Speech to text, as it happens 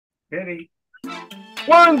Eddie.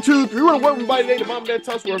 1, 2, 3. We're welcome by today to Mom and Dad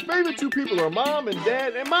Talks, where our favorite two people are Mom and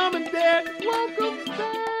Dad. And Mom and Dad, welcome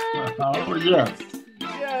back. Oh, yes.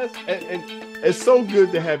 Yes, and it's so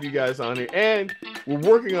good to have you guys on here. And we're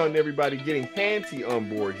working on everybody getting Hantie on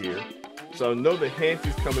board here. So I know that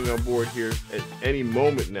Hantie's coming on board here at any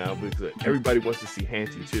moment now because everybody wants to see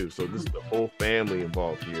Hantie too. So this is the whole family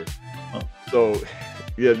involved here. So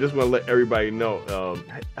yeah, just want to let everybody know.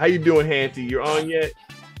 How you doing, Hantie? You're on yet?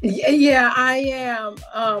 Yeah, I am.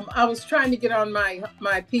 I was trying to get on my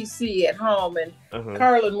PC at home, and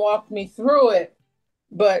Carlin walked me through it.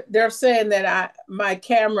 But they're saying that my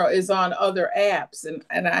camera is on other apps,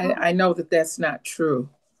 and I know that that's not true.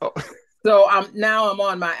 Oh. So I'm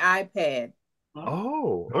on my iPad.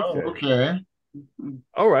 Oh, okay. Okay.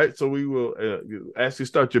 All right, so we will ask you to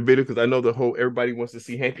start your video because I know everybody wants to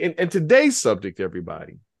see Hank. And today's subject,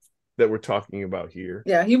 everybody, that we're talking about here.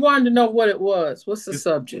 Yeah, he wanted to know what it was. What's the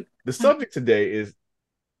subject? The subject today is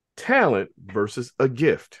talent versus a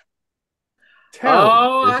gift.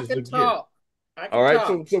 Talent I can talk. All right,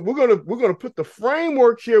 so we're gonna put the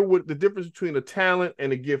framework here with the difference between a talent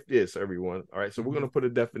and a gift is, everyone. All right, so we're gonna put a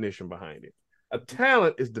definition behind it. A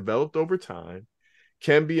talent is developed over time,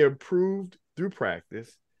 can be improved through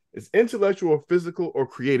practice. It's intellectual, physical, or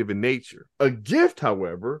creative in nature. A gift,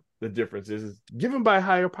 however, the difference is given by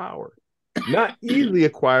higher power, not easily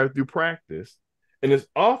acquired through practice, and is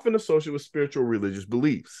often associated with spiritual religious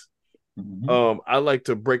beliefs. I like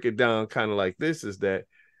to break it down kind of like this: is that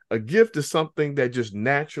a gift is something that just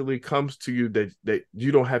naturally comes to you that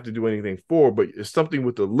you don't have to do anything for, but it's something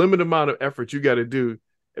with a limited amount of effort you got to do.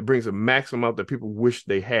 It brings a maximum amount that people wish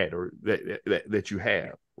they had or that you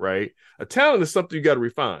have, right? A talent is something you got to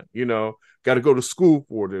refine, got to go to school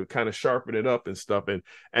for to kind of sharpen it up and stuff.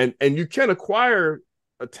 And you can acquire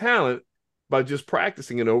a talent by just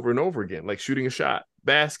practicing it over and over again, like shooting a shot,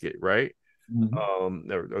 basket, right?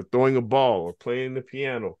 Or throwing a ball or playing the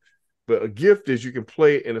piano. But a gift is you can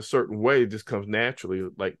play it in a certain way. It just comes naturally,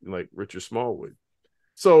 like Richard Smallwood.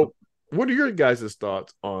 So what are your guys'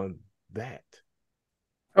 thoughts on that?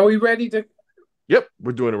 Are we ready to? Yep,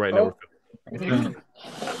 we're doing it right now. Okay.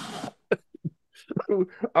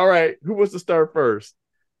 All right, who wants to start first?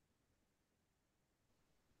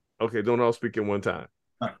 Okay, don't all speak at one time.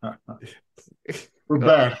 We're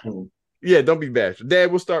bashful. Yeah, don't be bashful. Dad,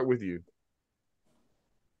 we'll start with you.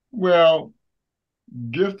 Well,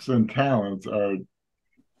 gifts and talents are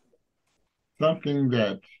something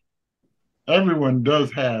that everyone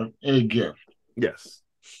does have a gift. Yes.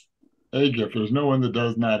 A gift. There's no one that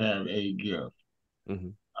does not have a gift.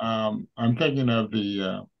 I'm thinking of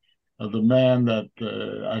the man that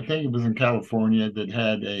I think it was in California that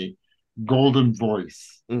had a golden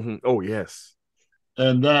voice. Oh, yes.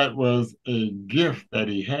 And that was a gift that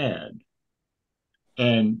he had.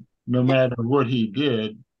 And no matter what he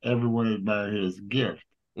did, everyone admired his gift.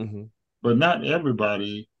 But not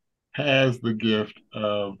everybody has the gift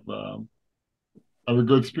of a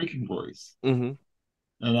good speaking voice.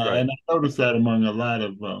 And I noticed that among a lot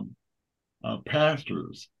of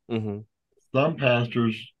pastors. Some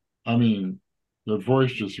pastors, I mean, their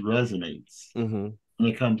voice just resonates and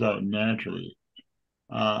it comes out naturally.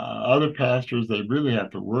 Other pastors, they really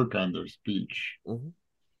have to work on their speech.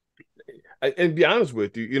 And be honest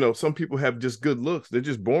with you, some people have just good looks. They're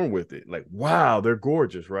just born with it. Like, wow, they're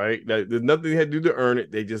gorgeous, right? There's nothing they had to do to earn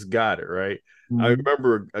it. They just got it, right? I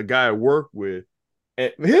remember a guy I worked with,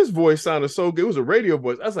 and his voice sounded so good. It was a radio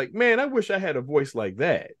voice. I was like, man, I wish I had a voice like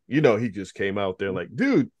that. He just came out there like,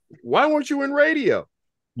 dude, why weren't you in radio?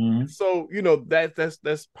 So,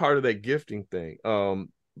 that's part of that gifting thing.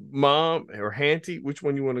 Mom or Hantie, which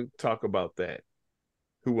one you want to talk about that?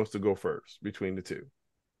 Who wants to go first between the two?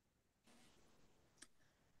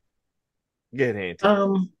 Get Hantie.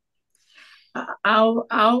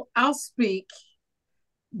 I'll speak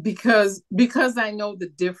because I know the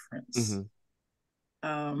difference.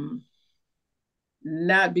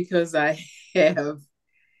 Not because I have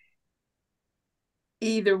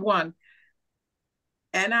either one.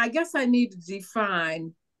 And I guess I need to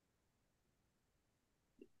define,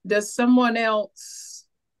 does someone else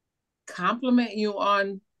compliment you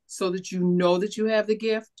on so that you know that you have the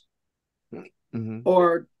gift?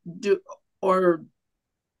 Or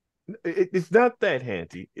it's not that,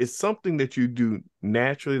 Hantie. It's something that you do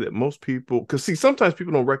naturally that most people, because see, sometimes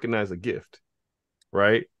people don't recognize a gift,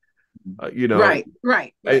 right? Right.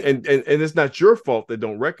 And it's not your fault they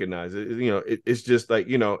don't recognize it. It's just like,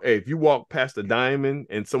 hey, if you walk past a diamond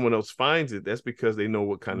and someone else finds it, that's because they know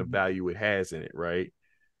what kind of value it has in it, right?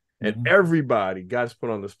 And everybody God's put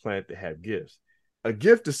on this planet to have gifts. A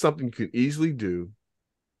gift is something you can easily do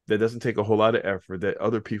that doesn't take a whole lot of effort, that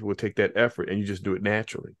other people would take that effort and you just do it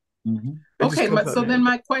naturally. Mm-hmm. Okay, so then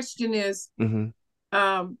my question is,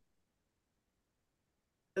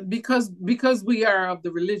 because we are of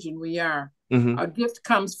the religion we are, a gift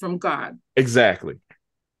comes from God. Exactly.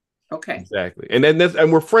 Okay. Exactly.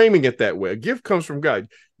 And we're framing it that way. A gift comes from God.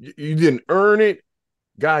 You didn't earn it.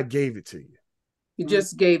 God gave it to you. He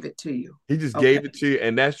just gave it to you. He just gave it to you,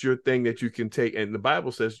 and that's your thing that you can take. And the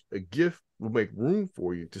Bible says a gift will make room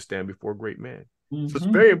for you to stand before a great man. So it's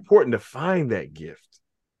very important to find that gift.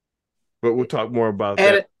 But we'll talk more about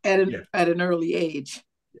that at an early age.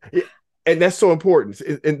 Yeah. And that's so important.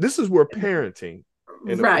 And this is where parenting,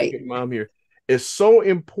 and right, mom here, is so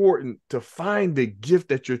important to find the gift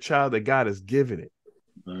that your child, that God has given it.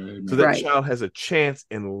 So that child has a chance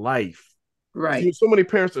in life. Right. See, so many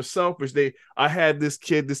parents are selfish. I had this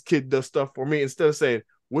kid does stuff for me, instead of saying,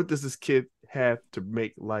 what does this kid have to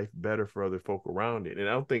make life better for other folk around it? And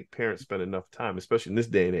I don't think parents spend enough time, especially in this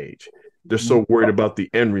day and age. They're so worried about the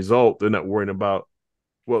end result. They're not worrying about,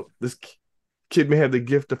 well, this kid may have the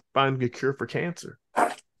gift to find a cure for cancer.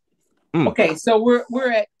 Okay, so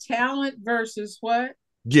we're at talent versus what?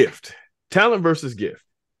 Gift. Talent versus gift.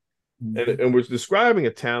 And we're describing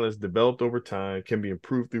a talent that's developed over time, can be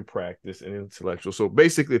improved through practice and intellectual. So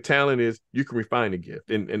basically, a talent is you can refine a gift.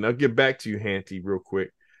 And I'll get back to you, Hantie, real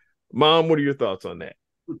quick. Mom, what are your thoughts on that?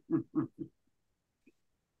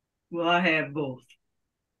 Well, I have both.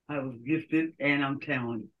 I was gifted and I'm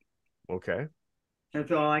talented. Okay.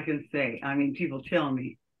 That's all I can say. I mean, people tell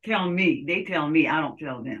me, they tell me, I don't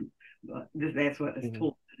tell them. But that's what it's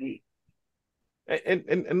told to me.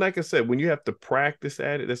 And like I said, when you have to practice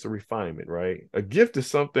at it, that's a refinement, right? A gift is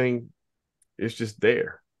something, it's just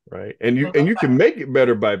there, right? And you can make it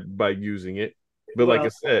better by using it. But like I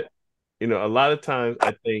said, a lot of times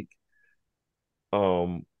I think,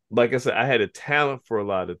 like I said, I had a talent for a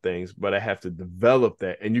lot of things, but I have to develop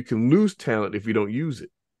that. And you can lose talent if you don't use it.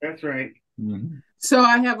 That's right. Mm-hmm. So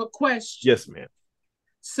I have a question. Yes, ma'am.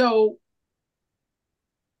 So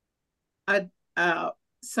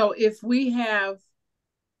so if we have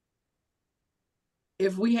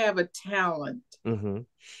a talent, and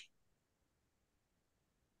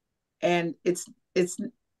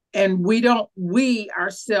and we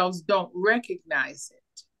ourselves don't recognize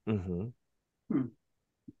it,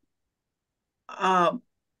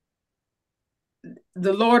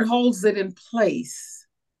 the Lord holds it in place,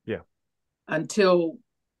 until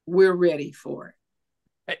we're ready for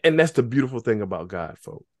it. And that's the beautiful thing about God,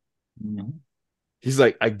 folks. He's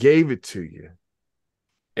like, I gave it to you.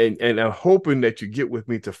 And I'm hoping that you get with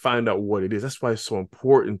me to find out what it is. That's why it's so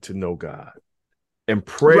important to know God and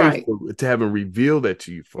pray to have him reveal that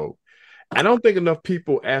to you, folks. I don't think enough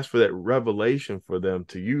people ask for that revelation for them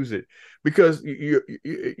to use it, because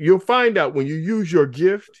you'll find out when you use your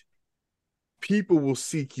gift, people will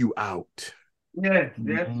seek you out. Yes,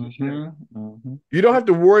 that's true. You don't have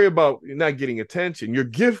to worry about not getting attention. Your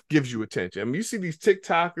gift gives you attention. I mean, you see these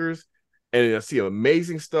TikTokers, and I see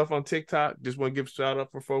amazing stuff on TikTok. Just want to give a shout out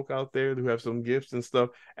for folk out there who have some gifts and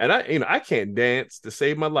stuff. And I can't dance to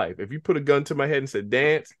save my life. If you put a gun to my head and said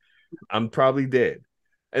dance, I'm probably dead.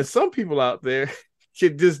 And some people out there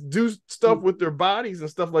can just do stuff with their bodies and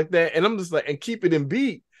stuff like that. And I'm just like, and keep it in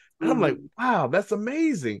beat. And I'm like, wow, that's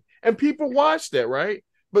amazing. And people watch that, right?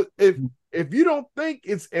 But if you don't think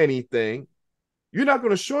it's anything, you're not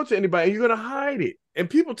going to show it to anybody, and you're going to hide it. And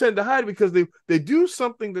people tend to hide it because they do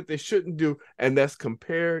something that they shouldn't do, and that's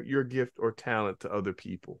compare your gift or talent to other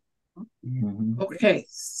people. Okay.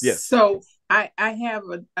 Yes. So I have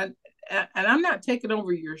and I'm not taking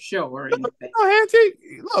over your show or anything. No, Hantie,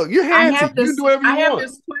 look, you're Hantie. You can do whatever you want. I have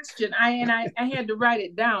this question. I had to write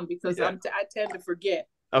it down because I tend to forget.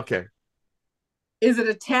 Okay. Is it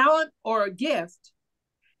a talent or a gift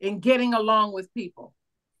in getting along with people?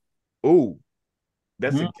 Oh,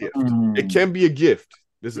 that's a gift. It can be a gift.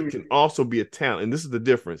 It can also be a talent. And this is the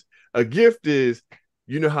difference. A gift is,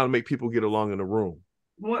 you know how to make people get along in a room.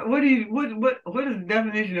 What is the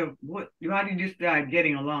definition of how do you just start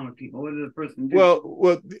getting along with people? What does a person do?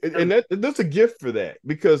 Well, and that's a gift for that,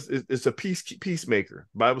 because it's a peacemaker.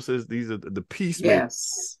 Bible says these are the peacemakers.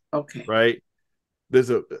 Yes. Okay. Right.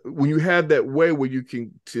 When you have that way where you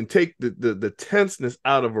can take the tenseness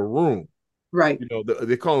out of a room. Right.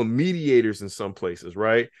 They call them mediators in some places,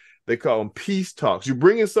 right? They call them peace talks. You're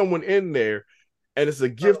bringing someone in there, and it's a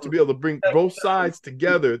gift to be able to bring both sides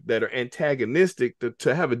together that are antagonistic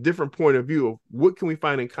to have a different point of view of what can we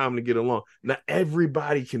find in common to get along. Not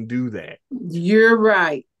everybody can do that. You're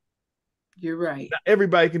right. Not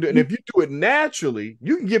everybody can do it. And if you do it naturally,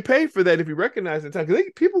 you can get paid for that if you recognize the time.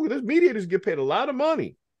 Because those mediators get paid a lot of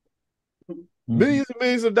money millions and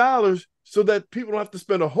millions of dollars so that people don't have to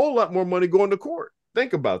spend a whole lot more money going to court.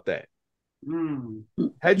 Think about that.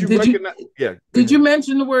 Had you recognized? Yeah. Did you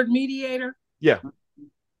mention the word mediator? Yeah.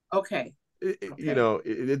 Okay. You know,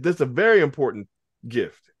 that's a very important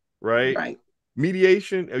gift, right? Right.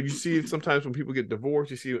 Mediation. You see it sometimes when people get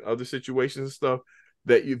divorced. You see other situations and stuff.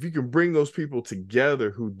 That if you can bring those people together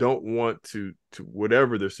who don't want to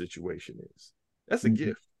whatever their situation is, that's a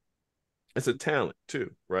gift. It's a talent too,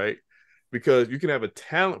 right? Because you can have a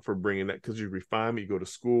talent for bringing that because you refine it, you go to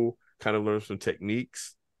school, kind of learn some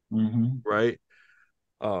techniques, right?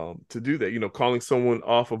 To do that, you know, calling someone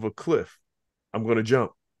off of a cliff, I'm going to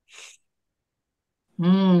jump.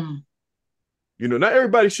 You know, not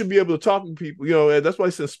everybody should be able to talk to people. You know, that's why I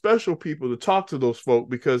send special people to talk to those folk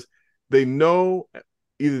because they know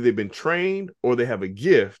either they've been trained or they have a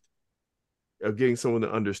gift of getting someone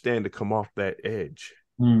to understand to come off that edge.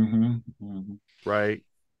 Right.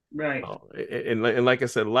 Right. And like I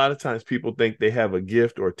said, a lot of times people think they have a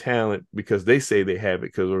gift or talent because they say they have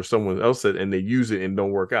it or someone else said, and they use it and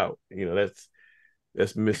don't work out. You know,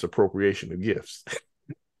 that's misappropriation of gifts.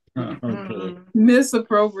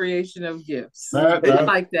 Misappropriation of gifts. I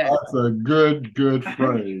like that. That's a good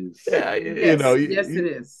phrase. Yeah, you know, yes, it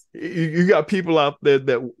is. You got people out there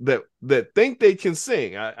that think they can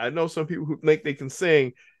sing. I know some people who think they can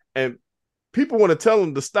sing, and people want to tell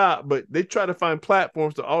them to stop, but they try to find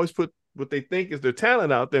platforms to always put what they think is their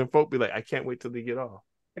talent out there, and folk be like, I can't wait till they get off.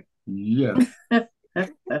 Yes.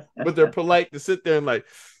 But they're polite to sit there and like,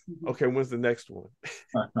 okay, when's the next one?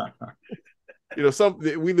 You know,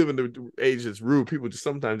 we live in the age that's rude. People just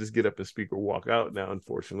sometimes just get up and speak or walk out now,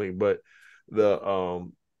 unfortunately. But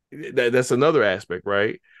that's another aspect,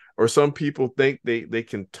 right? Or some people think they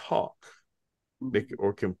can talk,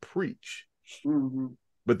 or can preach,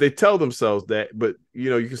 but they tell themselves that. But you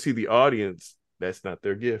know, you can see the audience. That's not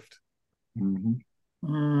their gift.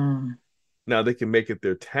 Now they can make it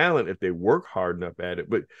their talent if they work hard enough at it.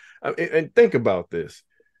 But and think about this.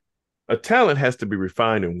 A talent has to be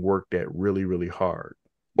refined and worked at really, really hard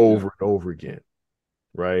over and over again,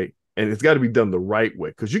 right? And it's got to be done the right way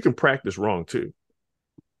because you can practice wrong too.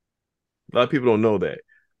 A lot of people don't know that,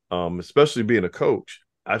 especially being a coach.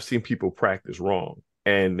 I've seen people practice wrong,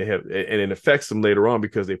 and it affects them later on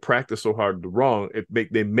because they practice so hard the wrong.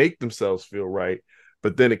 They make themselves feel right,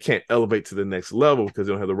 but then it can't elevate to the next level because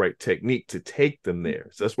they don't have the right technique to take them there.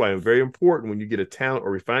 So that's why it's very important when you get a talent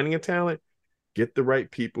or refining a talent. Get the right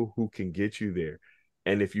people who can get you there.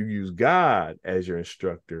 And if you use God as your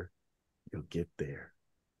instructor, you'll get there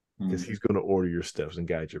because he's going to order your steps and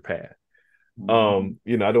guide your path. You know,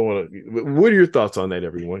 I don't want to. What are your thoughts on that,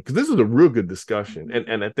 everyone? Because this is a real good discussion.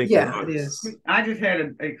 And I think it is. I just had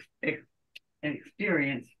an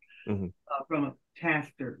experience from a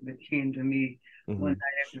pastor that came to me one night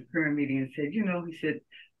after the prayer meeting and said, you know, he said,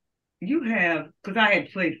 you have, because I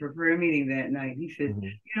had played for prayer meeting that night. He said,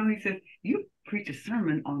 you know, he said, you preach a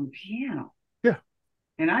sermon on the piano. Yeah.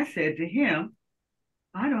 And I said to him,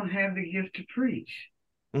 I don't have the gift to preach.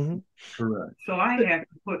 Correct. So I have to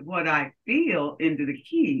put what I feel into the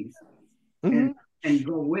keys and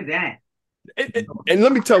go with that. And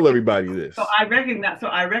let me tell everybody this. So I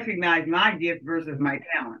recognize my gift versus my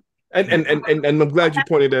talent. And I'm glad you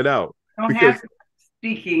pointed that out. I don't have to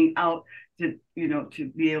speaking out to, you know, to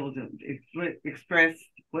be able to express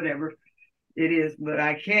whatever it is, but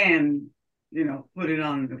I can, you know, put it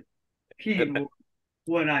on the keyboard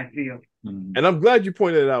what I feel. And I'm glad you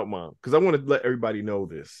pointed it out, Mom, because I want to let everybody know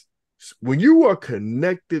this. When you are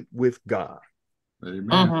connected with God,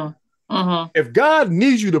 amen. If God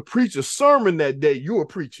needs you to preach a sermon that day, you're a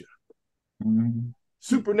preacher.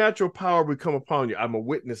 Supernatural power will come upon you. I'm a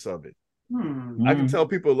witness of it. I can tell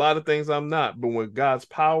people a lot of things I'm not, but when God's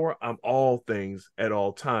power, I'm all things at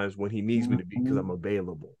all times when he needs me to be because I'm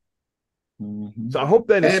available. So I hope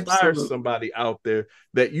that inspires somebody out there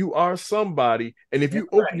that you are somebody. And if you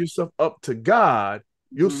open yourself up to God,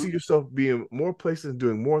 you'll see yourself being more places,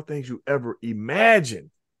 doing more things you ever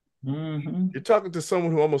imagined. You're talking to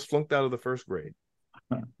someone who almost flunked out of the first grade.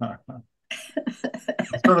 It's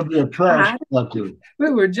going to be a trash collector.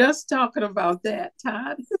 We were just talking about that,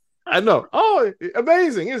 Todd. I know. Oh,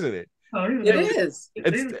 amazing, isn't it? Oh, it is.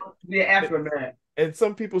 It's the aftermath. And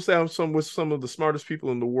some people say I'm with some of the smartest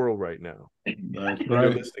people in the world right now. That's right.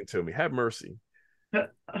 They're listening to me. Have mercy.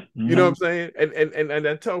 You know what I'm saying? And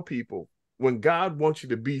I tell people, when God wants you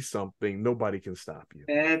to be something, nobody can stop you.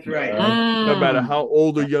 That's right. No matter how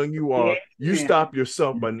old or young you are, you stop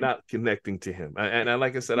yourself by not connecting to him. And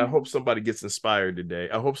like I said, I hope somebody gets inspired today.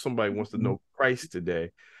 I hope somebody wants to know Christ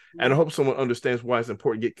today. And I hope someone understands why it's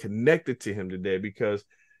important to get connected to him today, because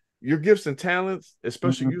your gifts and talents,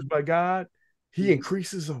 especially used by God, he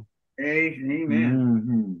increases them. Amen.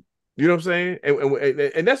 Mm-hmm. You know what I'm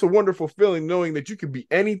saying? And that's a wonderful feeling, knowing that you can be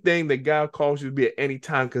anything that God calls you to be at any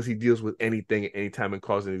time, because he deals with anything at any time and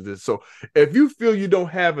causes it to exist. So if you feel you don't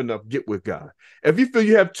have enough, get with God. If you feel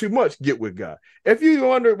you have too much, get with God. If you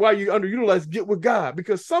wonder why you're underutilized, get with God,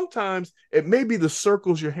 because sometimes it may be the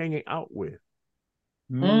circles you're hanging out with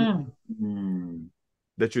that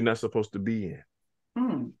you're not supposed to be in.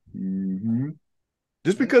 Mm-hmm.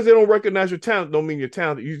 Just because they don't recognize your talent don't mean you're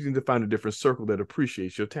talented. You need to find a different circle that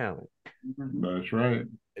appreciates your talent. That's right.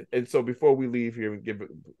 And so before we leave here and give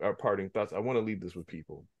our parting thoughts, I want to leave this with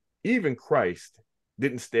people. Even Christ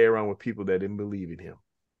didn't stay around with people that didn't believe in him.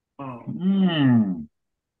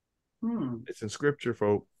 It's in scripture,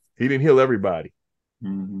 folks. He didn't heal everybody.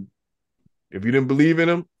 If you didn't believe in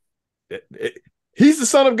him, he's the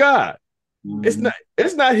Son of God. It's not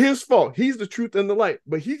his fault. He's the truth and the light.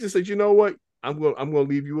 But he just said, you know what? I'm going to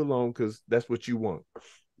leave you alone because that's what you want,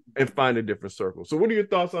 and find a different circle. So what are your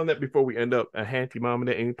thoughts on that before we end up? Hantie, Mom,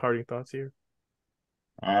 and Dad, any parting thoughts here?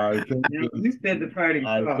 I think you said the parting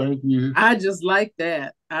thought. Thank you. I just like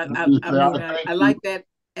that. I like that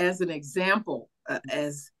as an example,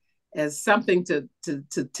 as something to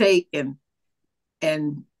take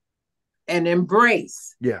and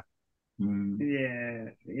embrace. Yeah.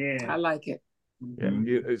 Yeah. I like it.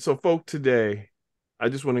 Yeah. So, folk, today, I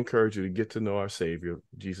just want to encourage you to get to know our Savior,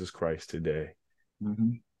 Jesus Christ, today.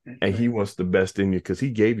 And he wants the best in you because he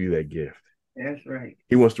gave you that gift. That's right.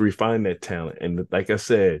 He wants to refine that talent. And like I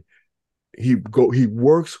said, he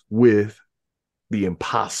works with the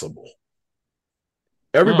impossible.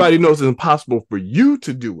 Everybody knows it's impossible for you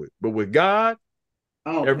to do it. But with God,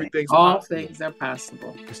 everything's all possible. Things are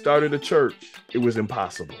possible. He started a church. It was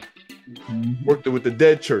impossible. Worked with the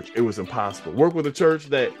dead church. It was impossible. Worked with a church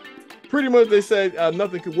that pretty much they said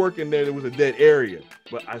nothing could work in there. There was a dead area.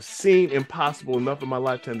 But I've seen impossible enough in my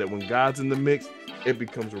lifetime that when God's in the mix, it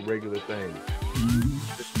becomes a regular thing.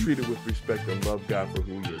 Just treat it with respect and love God for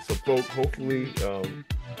who he is. So, folks, hopefully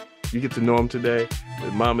you get to know him today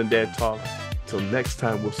with Mom and Dad Talks. Till next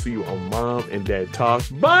time, we'll see you on Mom and Dad Talks.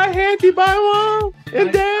 Bye, Hantie. Bye, Mom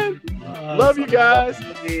and Dad. Love you guys.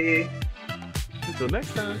 Until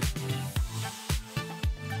next time.